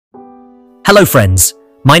Hello friends,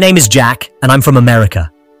 my name is Jack and I'm from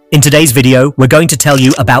America. In today's video, we're going to tell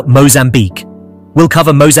you about Mozambique. We'll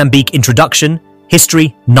cover Mozambique introduction,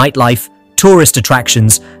 history, nightlife, tourist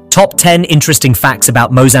attractions, top 10 interesting facts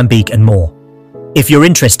about Mozambique and more. If you're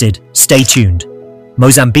interested, stay tuned.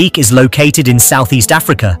 Mozambique is located in Southeast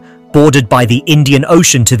Africa, bordered by the Indian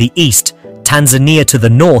Ocean to the east, Tanzania to the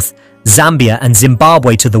north, Zambia and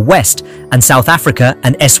Zimbabwe to the west, and South Africa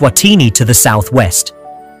and Eswatini to the southwest.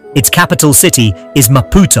 Its capital city is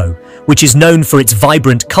Maputo, which is known for its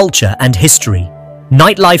vibrant culture and history.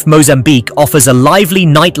 Nightlife Mozambique offers a lively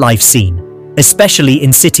nightlife scene, especially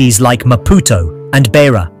in cities like Maputo and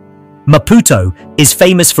Beira. Maputo is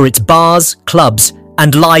famous for its bars, clubs,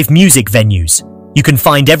 and live music venues. You can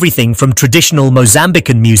find everything from traditional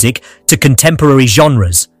Mozambican music to contemporary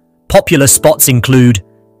genres. Popular spots include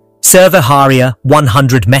Cervejaria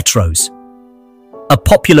 100 Metros, a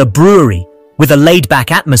popular brewery with a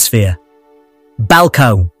laid-back atmosphere,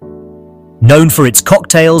 Balcão, known for its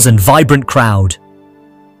cocktails and vibrant crowd,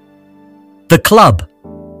 The Club,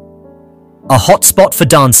 a hotspot for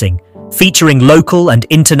dancing, featuring local and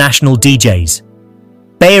international DJs.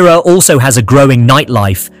 Beira also has a growing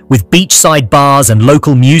nightlife with beachside bars and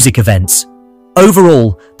local music events.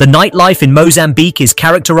 Overall, the nightlife in Mozambique is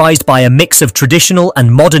characterized by a mix of traditional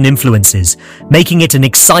and modern influences, making it an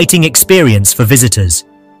exciting experience for visitors.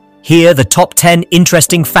 Here are the top 10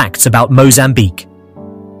 interesting facts about Mozambique.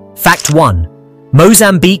 Fact 1.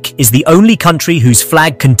 Mozambique is the only country whose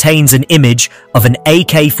flag contains an image of an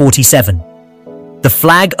AK-47. The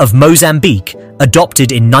flag of Mozambique,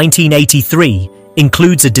 adopted in 1983,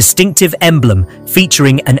 includes a distinctive emblem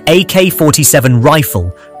featuring an AK-47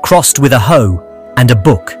 rifle crossed with a hoe and a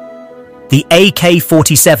book. The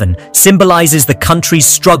AK-47 symbolizes the country's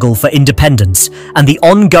struggle for independence and the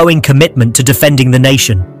ongoing commitment to defending the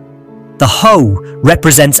nation. The hoe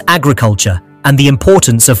represents agriculture and the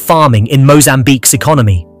importance of farming in Mozambique's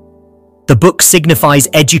economy. The book signifies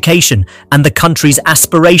education and the country's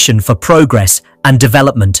aspiration for progress and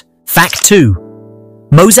development. Fact 2.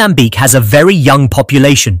 Mozambique has a very young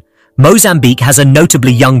population. Mozambique has a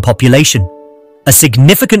notably young population. A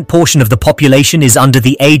significant portion of the population is under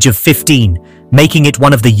the age of 15, making it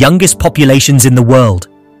one of the youngest populations in the world.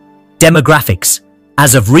 Demographics.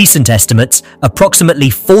 As of recent estimates, approximately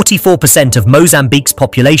 44% of Mozambique's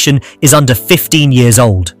population is under 15 years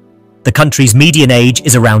old. The country's median age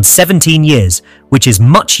is around 17 years, which is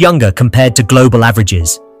much younger compared to global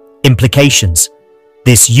averages. Implications.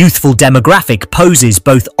 This youthful demographic poses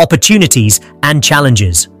both opportunities and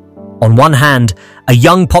challenges. On one hand, a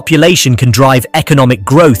young population can drive economic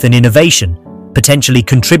growth and innovation, potentially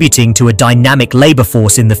contributing to a dynamic labor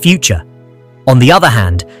force in the future. On the other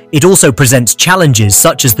hand, it also presents challenges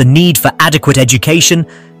such as the need for adequate education,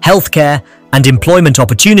 healthcare, and employment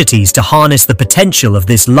opportunities to harness the potential of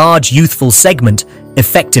this large youthful segment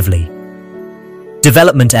effectively.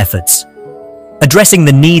 Development efforts. Addressing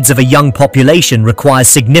the needs of a young population requires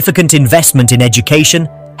significant investment in education,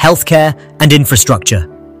 healthcare, and infrastructure.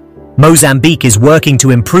 Mozambique is working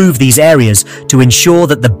to improve these areas to ensure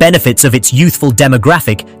that the benefits of its youthful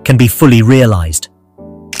demographic can be fully realized.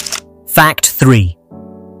 Fact 3.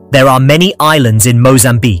 There are many islands in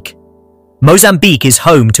Mozambique. Mozambique is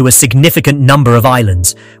home to a significant number of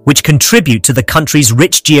islands, which contribute to the country's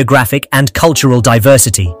rich geographic and cultural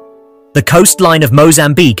diversity. The coastline of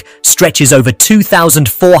Mozambique stretches over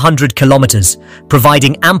 2,400 kilometers,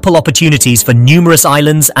 providing ample opportunities for numerous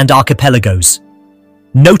islands and archipelagos.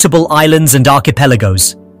 Notable islands and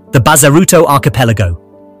archipelagos. The Bazaruto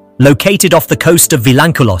Archipelago. Located off the coast of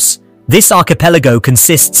Vilanculos, this archipelago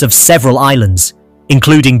consists of several islands,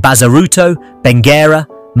 including Bazaruto, Bengueira,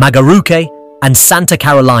 Magaruke, and Santa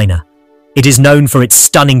Carolina. It is known for its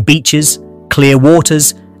stunning beaches, clear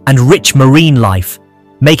waters, and rich marine life,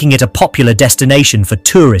 making it a popular destination for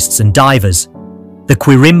tourists and divers. The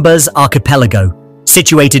Quirimbas Archipelago.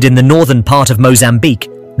 Situated in the northern part of Mozambique,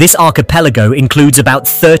 this archipelago includes about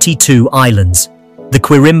 32 islands. The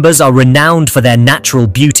Quirimbas are renowned for their natural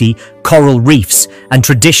beauty, coral reefs, and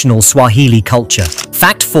traditional Swahili culture.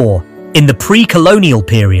 Fact 4. In the pre-colonial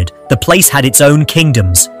period, the place had its own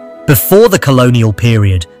kingdoms. Before the colonial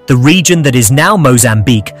period, the region that is now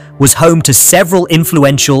Mozambique was home to several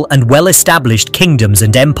influential and well-established kingdoms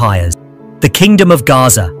and empires. The Kingdom of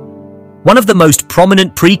Gaza. One of the most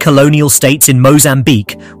prominent pre-colonial states in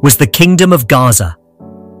Mozambique was the Kingdom of Gaza.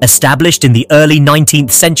 Established in the early 19th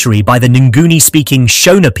century by the Nguni-speaking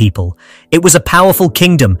Shona people, it was a powerful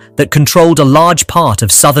kingdom that controlled a large part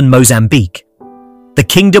of southern Mozambique. The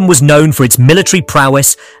kingdom was known for its military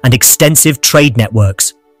prowess and extensive trade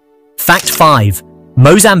networks. Fact 5.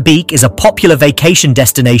 Mozambique is a popular vacation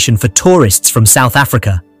destination for tourists from South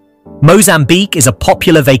Africa. Mozambique is a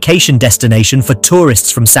popular vacation destination for tourists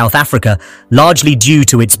from South Africa, largely due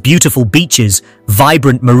to its beautiful beaches,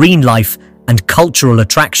 vibrant marine life, and cultural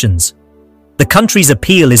attractions. The country's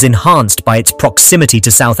appeal is enhanced by its proximity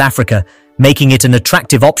to South Africa, making it an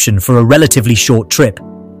attractive option for a relatively short trip.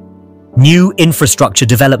 New infrastructure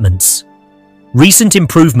developments. Recent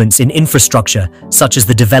improvements in infrastructure, such as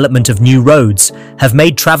the development of new roads, have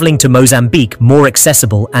made traveling to Mozambique more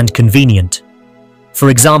accessible and convenient. For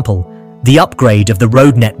example, the upgrade of the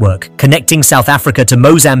road network connecting South Africa to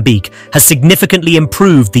Mozambique has significantly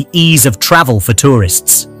improved the ease of travel for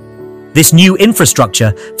tourists. This new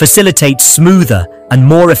infrastructure facilitates smoother and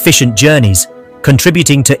more efficient journeys,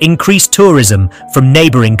 contributing to increased tourism from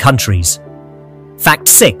neighboring countries. Fact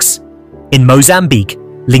 6. In Mozambique,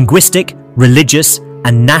 linguistic, religious,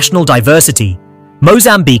 and national diversity,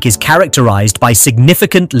 Mozambique is characterized by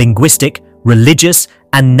significant linguistic, religious,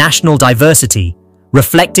 and national diversity,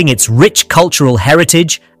 reflecting its rich cultural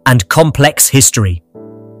heritage and complex history.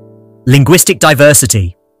 Linguistic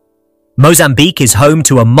diversity. Mozambique is home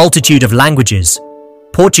to a multitude of languages.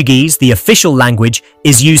 Portuguese, the official language,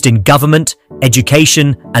 is used in government,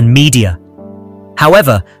 education, and media.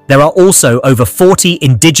 However, there are also over 40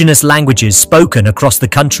 indigenous languages spoken across the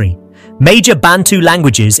country. Major Bantu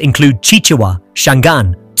languages include Chichewa,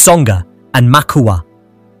 Shangaan, Tsonga, and Makua.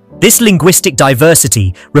 This linguistic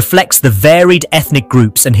diversity reflects the varied ethnic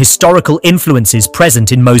groups and historical influences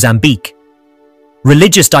present in Mozambique.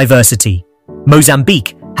 Religious diversity.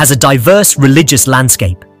 Mozambique has a diverse religious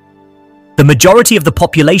landscape. The majority of the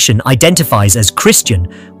population identifies as Christian,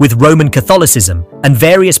 with Roman Catholicism and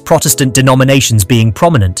various Protestant denominations being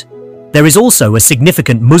prominent. There is also a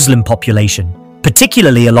significant Muslim population,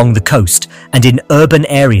 particularly along the coast and in urban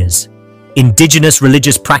areas. Indigenous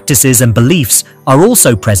religious practices and beliefs are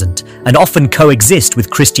also present and often coexist with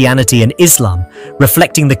Christianity and Islam,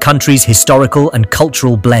 reflecting the country's historical and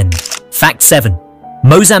cultural blend. Fact 7.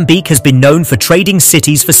 Mozambique has been known for trading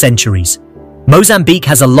cities for centuries. Mozambique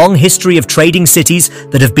has a long history of trading cities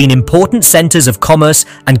that have been important centers of commerce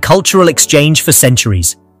and cultural exchange for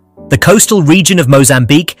centuries. The coastal region of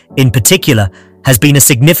Mozambique, in particular, has been a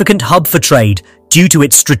significant hub for trade due to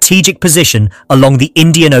its strategic position along the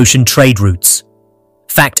Indian Ocean trade routes.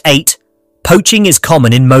 Fact 8. Poaching is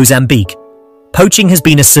common in Mozambique. Poaching has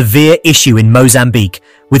been a severe issue in Mozambique,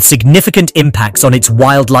 with significant impacts on its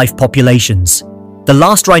wildlife populations. The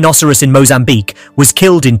last rhinoceros in Mozambique was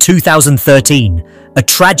killed in 2013, a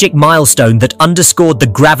tragic milestone that underscored the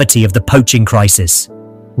gravity of the poaching crisis.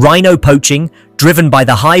 Rhino poaching, driven by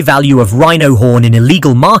the high value of rhino horn in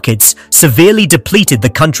illegal markets, severely depleted the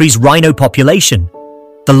country's rhino population.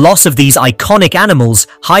 The loss of these iconic animals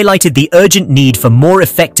highlighted the urgent need for more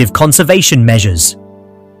effective conservation measures.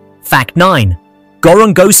 Fact 9.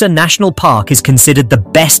 Gorongosa National Park is considered the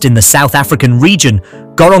best in the South African region.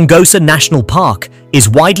 Gorongosa National Park is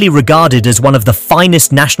widely regarded as one of the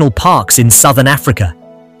finest national parks in southern Africa,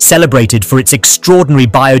 celebrated for its extraordinary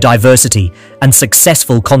biodiversity and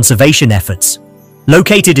successful conservation efforts.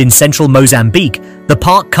 Located in central Mozambique, the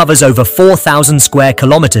park covers over 4,000 square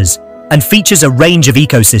kilometers and features a range of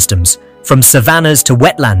ecosystems, from savannas to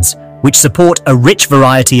wetlands, which support a rich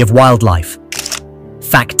variety of wildlife.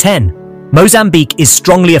 Fact 10. Mozambique is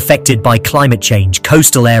strongly affected by climate change.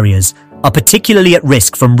 Coastal areas are particularly at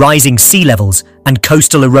risk from rising sea levels and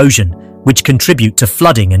coastal erosion, which contribute to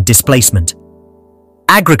flooding and displacement.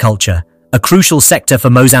 Agriculture, a crucial sector for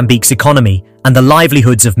Mozambique's economy and the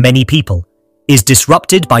livelihoods of many people, is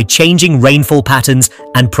disrupted by changing rainfall patterns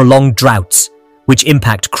and prolonged droughts, which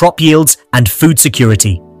impact crop yields and food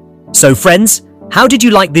security. So friends, how did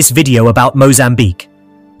you like this video about Mozambique?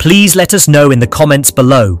 Please let us know in the comments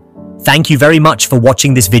below. Thank you very much for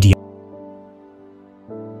watching this video.